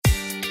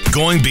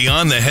Going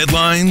beyond the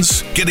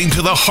headlines, getting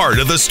to the heart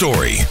of the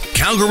story.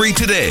 Calgary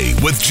Today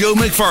with Joe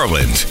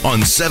McFarland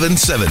on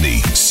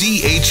 770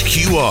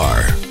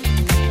 CHQR.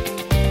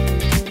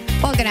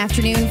 Well, good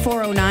afternoon,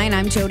 4:09.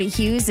 I'm Jodi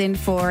Hughes in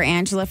for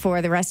Angela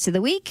for the rest of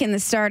the week and the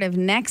start of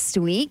next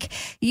week.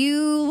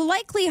 You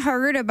likely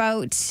heard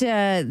about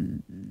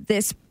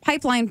this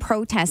pipeline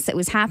protest that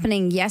was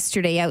happening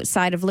yesterday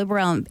outside of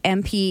Liberal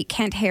MP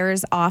Kent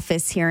Hare's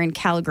office here in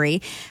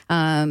Calgary.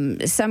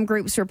 Some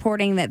groups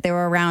reporting that there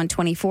were around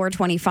 24,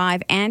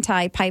 25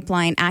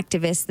 anti-pipeline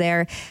activists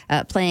there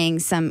playing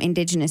some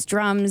Indigenous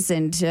drums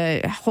and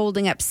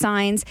holding up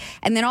signs.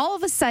 And then all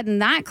of a sudden,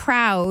 that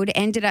crowd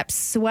ended up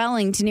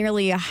swelling to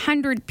nearly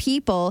 100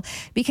 people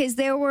because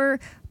there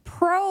were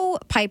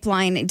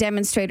pro-pipeline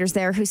demonstrators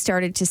there who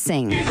started to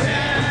sing.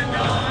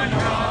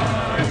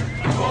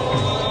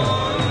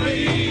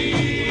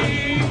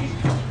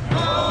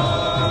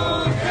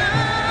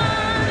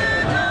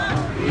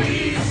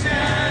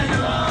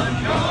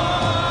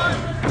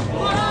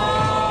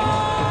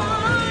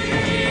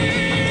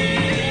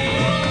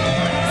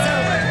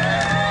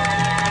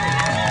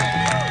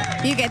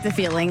 You get the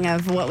feeling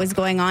of what was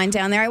going on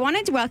down there. I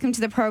wanted to welcome to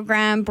the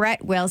program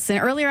Brett Wilson.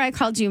 Earlier I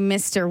called you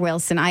Mr.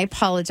 Wilson. I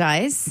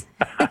apologize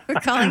for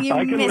calling you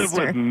I can Mr. live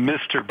with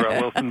Mr.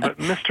 Brett Wilson, but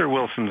Mr.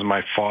 Wilson's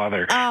my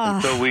father.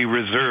 So we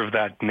reserve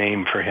that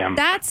name for him.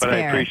 That's but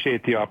fair. I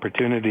appreciate the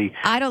opportunity.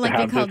 I don't like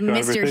being called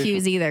Mr.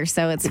 Hughes either,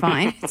 so it's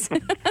fine.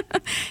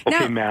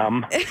 Okay,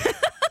 ma'am.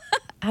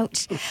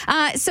 Ouch.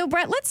 So,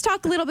 Brett, let's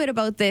talk a little bit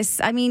about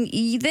this. I mean,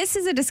 this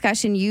is a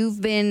discussion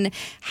you've been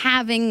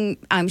having,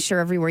 I'm sure,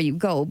 everywhere you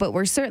go, but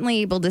we're certainly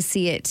able to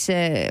see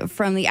it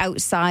from the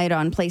outside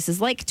on places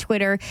like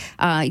Twitter.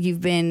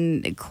 You've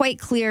been quite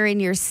clear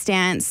in your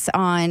stance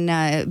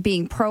on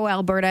being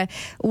pro-Alberta.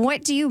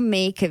 What do you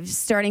make of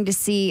starting to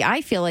see,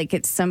 I feel like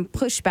it's some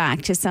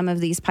pushback to some of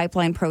these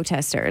pipeline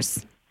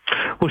protesters?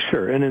 Well,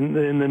 sure. And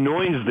in the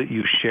noise that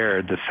you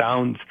shared, the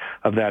sounds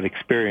of that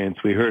experience,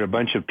 we heard a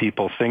bunch of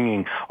people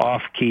singing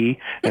off-key,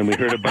 and we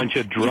heard a bunch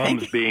of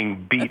drums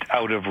being beat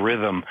out of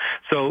rhythm.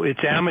 So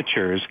it's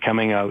amateurs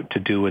coming out to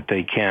do what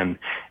they can.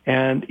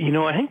 And, you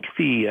know, I think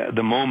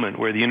the moment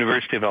where the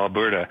University of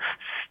Alberta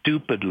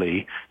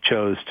stupidly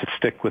chose to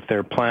stick with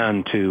their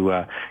plan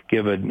to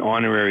give an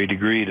honorary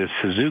degree to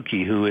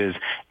Suzuki, who is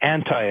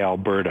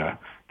anti-Alberta,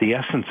 the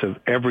essence of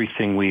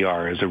everything we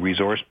are as a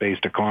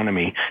resource-based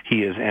economy,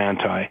 he is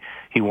anti.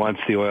 He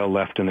wants the oil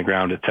left in the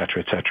ground, et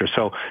cetera, et cetera.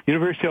 So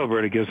University of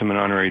Alberta gives him an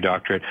honorary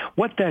doctorate.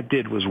 What that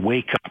did was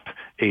wake up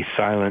a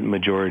silent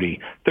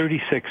majority.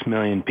 36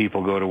 million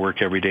people go to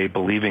work every day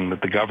believing that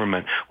the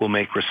government will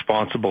make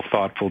responsible,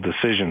 thoughtful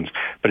decisions.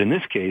 But in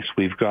this case,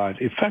 we've got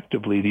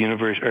effectively the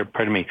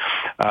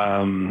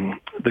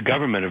the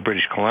government of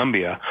British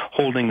Columbia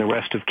holding the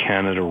rest of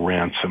Canada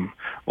ransom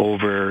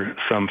over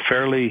some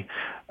fairly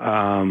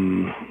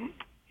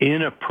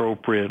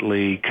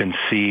inappropriately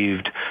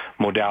conceived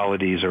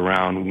modalities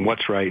around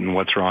what's right and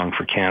what's wrong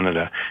for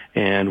Canada.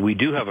 And we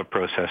do have a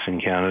process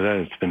in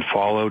Canada. It's been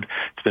followed.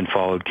 It's been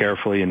followed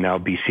carefully, and now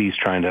BC's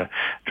trying to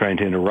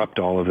interrupt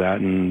all of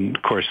that. And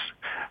of course,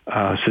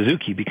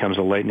 Suzuki becomes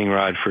a lightning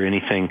rod for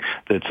anything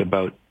that's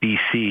about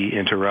BC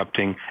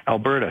interrupting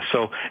Alberta.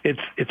 So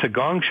it's a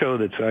gong show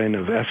that's kind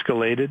of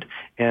escalated,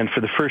 and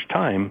for the first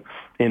time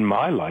in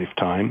my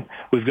lifetime,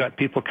 we've got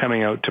people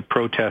coming out to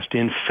protest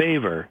in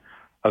favor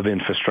of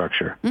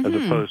infrastructure as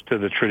opposed to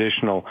the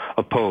traditional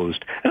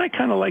opposed. And I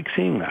kind of like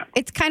seeing that.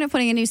 It's kind of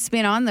putting a new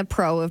spin on the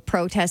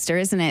protester,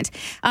 isn't it?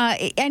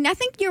 And I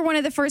think you're one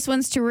of the first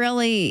ones to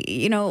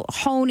really,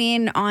 hone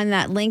in on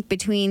that link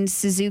between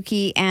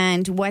Suzuki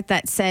and what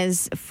that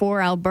says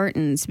for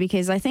Albertans,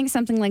 because I think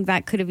something like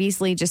that could have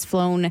easily just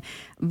flown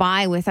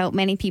by without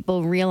many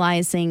people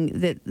realizing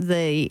that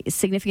the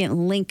significant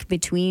link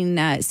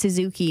between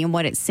Suzuki and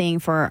what it's saying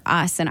for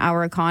us and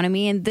our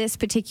economy in this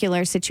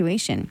particular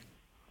situation.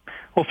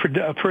 Well,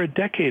 for a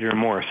decade or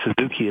more,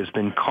 Suzuki has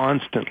been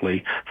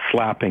constantly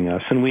slapping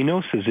us. And we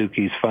know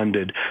Suzuki's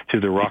funded through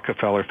the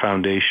Rockefeller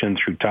Foundation,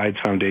 through Tides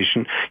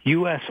Foundation,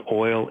 U.S.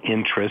 oil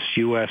interests,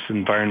 U.S.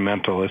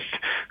 environmentalists,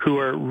 who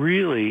are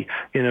really,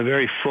 in a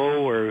very faux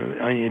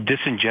or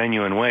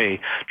disingenuous way,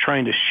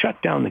 trying to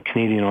shut down the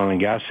Canadian oil and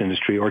gas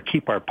industry or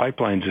keep our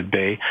pipelines at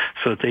bay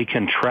so that they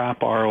can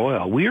trap our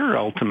oil. We are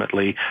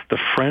ultimately the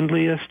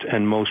friendliest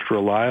and most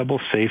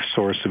reliable, safe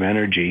source of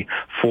energy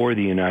for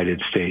the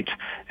United States.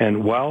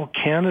 And while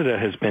Canada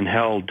has been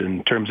held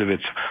in terms of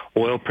its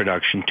oil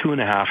production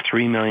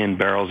 2.5-3 million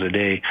barrels a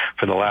day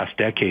for the last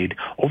decade,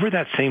 over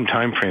that same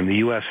time frame, the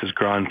U.S. has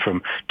grown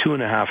from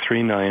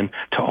 2.5-3 million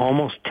to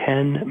almost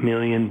 10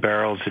 million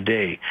barrels a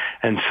day.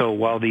 And so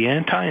while the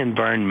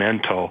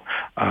anti-environmental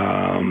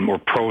or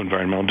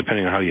pro-environmental,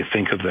 depending on how you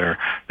think of their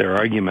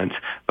arguments,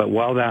 but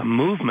while that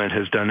movement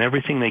has done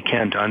everything they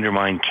can to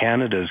undermine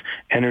Canada's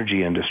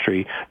energy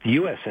industry, the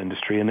U.S.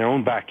 industry in their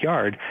own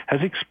backyard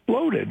has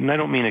exploded. And I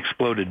don't mean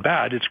exploded bad.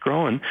 bad. It's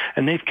growing,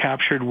 and they've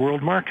captured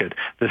world market.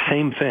 The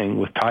same thing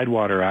with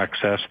Tidewater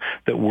access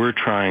that we're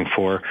trying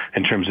for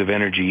in terms of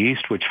Energy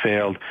East, which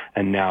failed,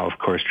 and now, of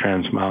course,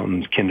 Trans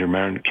Mountain's Kinder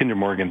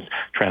Morgan's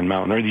Trans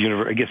Mountain,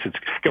 or I guess it's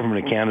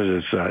Government of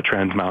Canada's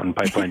Trans Mountain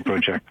pipeline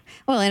project.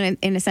 Well,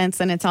 in a sense,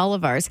 then it's all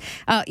of ours.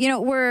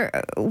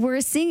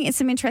 We're seeing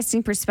some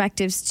interesting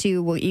perspectives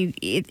too.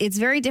 It's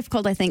very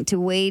difficult, I think, to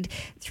wade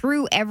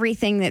through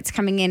everything that's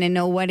coming in and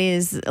know what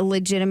is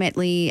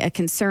legitimately a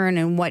concern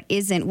and what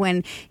isn't.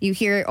 When you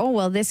hear, oh,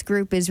 well, this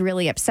group is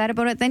really upset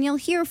about it, then you'll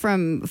hear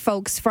from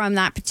folks from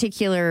that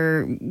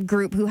particular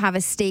group who have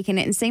a stake in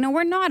it and say, no,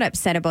 we're not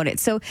upset about it.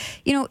 So,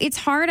 it's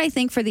hard, I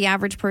think, for the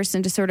average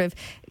person to sort of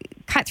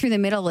cut through the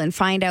middle and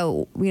find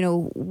out,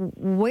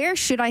 where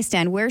should I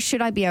stand? Where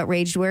should I be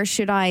outraged? Where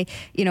should I,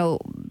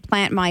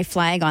 plant my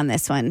flag on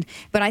this one?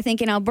 But I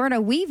think in Alberta,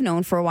 we've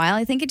known for a while.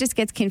 I think it just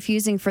gets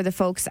confusing for the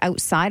folks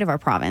outside of our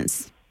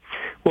province.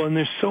 Well, and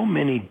there's so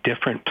many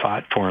different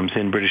platforms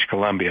in British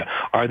Columbia.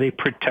 Are they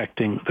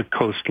protecting the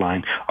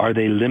coastline? Are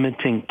they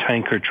limiting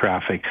tanker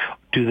traffic?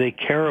 Do they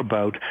care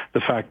about the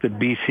fact that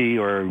BC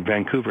or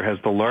Vancouver has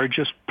the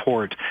largest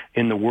port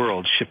in the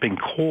world shipping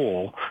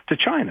coal to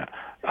China?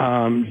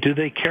 Do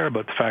they care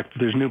about the fact that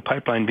there's a new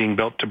pipeline being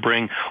built to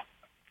bring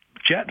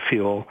jet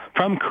fuel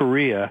from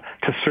Korea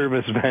to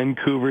service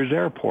Vancouver's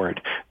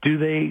airport? Do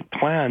they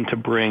plan to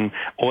bring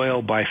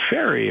oil by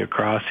ferry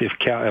across if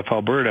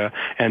Alberta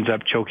ends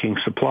up choking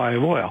supply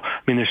of oil? I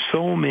mean, there's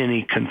so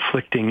many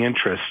conflicting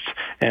interests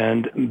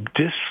and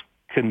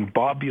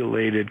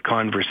discombobulated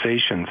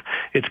conversations.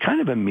 It's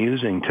kind of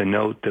amusing to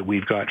note that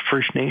we've got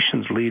First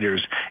Nations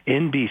leaders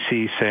in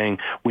BC saying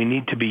we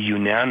need to be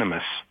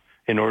unanimous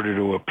in order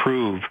to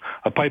approve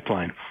a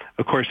pipeline.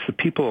 Of course, the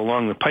people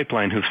along the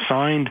pipeline who've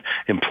signed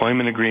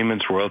employment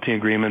agreements, royalty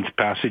agreements,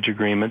 passage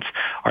agreements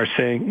are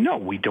saying, no,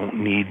 we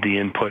don't need the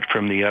input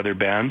from the other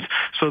bands.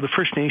 So the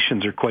First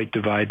Nations are quite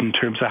divided in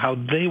terms of how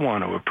they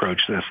want to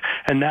approach this.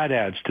 And that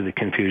adds to the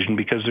confusion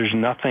because there's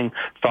nothing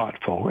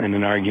thoughtful in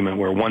an argument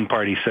where one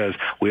party says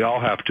we all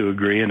have to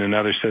agree and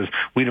another says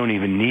we don't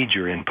even need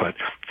your input.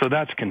 So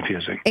that's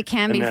confusing. It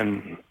can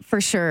be,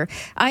 for sure.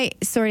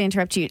 Sorry to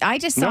interrupt you. I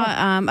just saw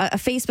a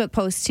Facebook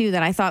post too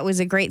that I thought was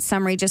a great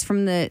summary just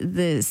from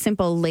the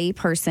simple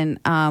layperson.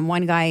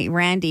 One guy,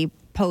 Randy,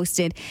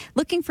 posted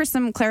looking for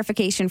some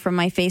clarification from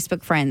my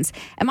Facebook friends.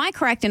 Am I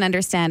correct in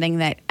understanding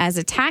that as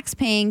a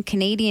tax-paying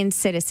Canadian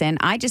citizen,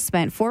 I just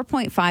spent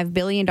 $4.5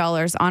 billion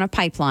on a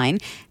pipeline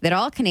that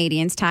all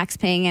Canadians,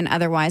 tax-paying and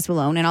otherwise, will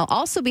own, and I'll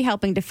also be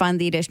helping to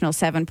fund the additional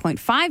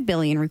 $7.5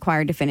 billion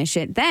required to finish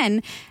it.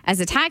 Then,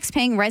 as a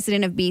tax-paying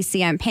resident of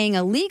BC, I'm paying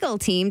a legal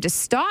team to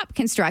stop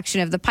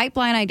construction of the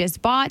pipeline I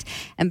just bought,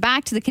 and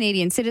back to the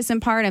Canadian citizen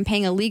part, I'm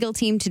paying a legal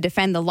team to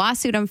defend the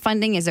lawsuit I'm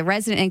funding as a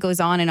resident, and it goes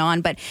on and on.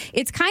 But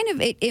it's kind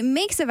of it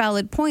makes a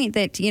valid point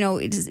that,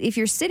 if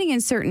you're sitting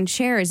in certain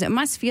chairs, it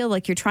must feel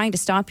like you're trying to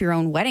stop your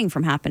own wedding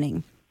from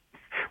happening.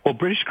 Well,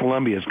 British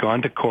Columbia has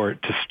gone to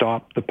court to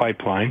stop the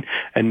pipeline,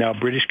 and now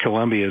British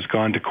Columbia has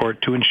gone to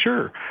court to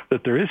ensure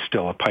that there is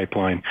still a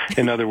pipeline.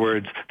 In other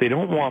words, they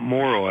don't want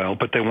more oil,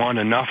 but they want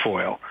enough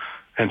oil.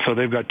 And so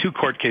they've got two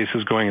court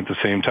cases going at the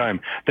same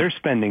time. They're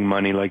spending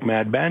money like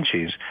mad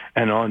banshees,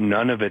 and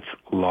none of it's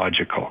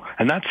logical.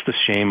 And that's the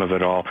shame of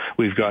it all.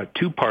 We've got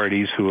two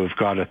parties who have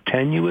got a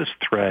tenuous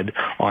thread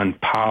on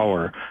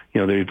power.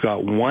 They've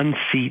got 1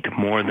 seat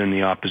more than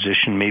the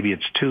opposition. Maybe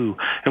it's 2.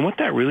 And what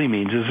that really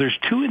means is there's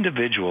 2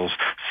 individuals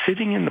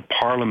sitting in the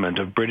Parliament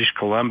of British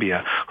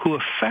Columbia who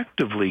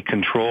effectively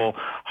control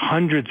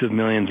hundreds of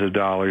millions of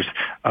dollars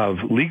of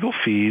legal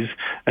fees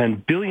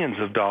and billions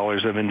of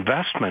dollars of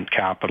investment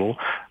capital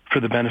for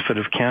the benefit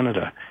of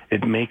Canada.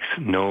 It makes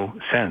no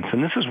sense.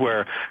 And this is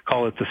where,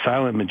 call it the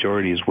silent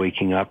majority, is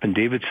waking up. And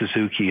David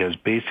Suzuki has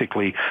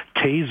basically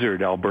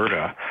tasered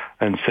Alberta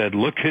and said,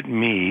 look at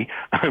me,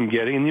 and the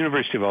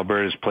University of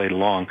Alberta has played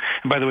along.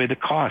 And by the way,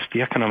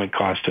 the economic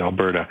cost to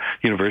Alberta,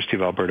 University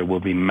of Alberta,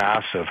 will be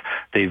massive.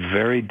 They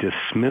very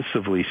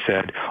dismissively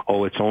said,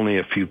 it's only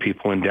a few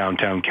people in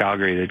downtown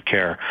Calgary that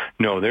care.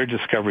 No, they're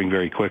discovering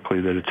very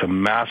quickly that it's a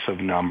massive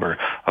number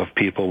of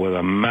people with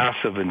a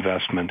massive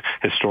investment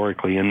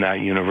historically in that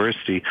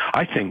university.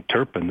 I think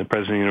Turpin, the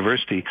president of the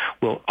university,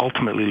 will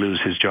ultimately lose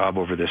his job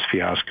over this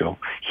fiasco.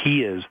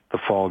 He is the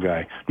fall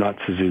guy, not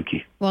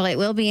Suzuki. Well, it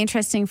will be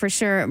interesting for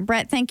sure.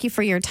 Brett, thank you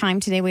for your time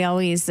today. We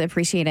always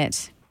appreciate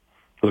it.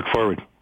 Look forward.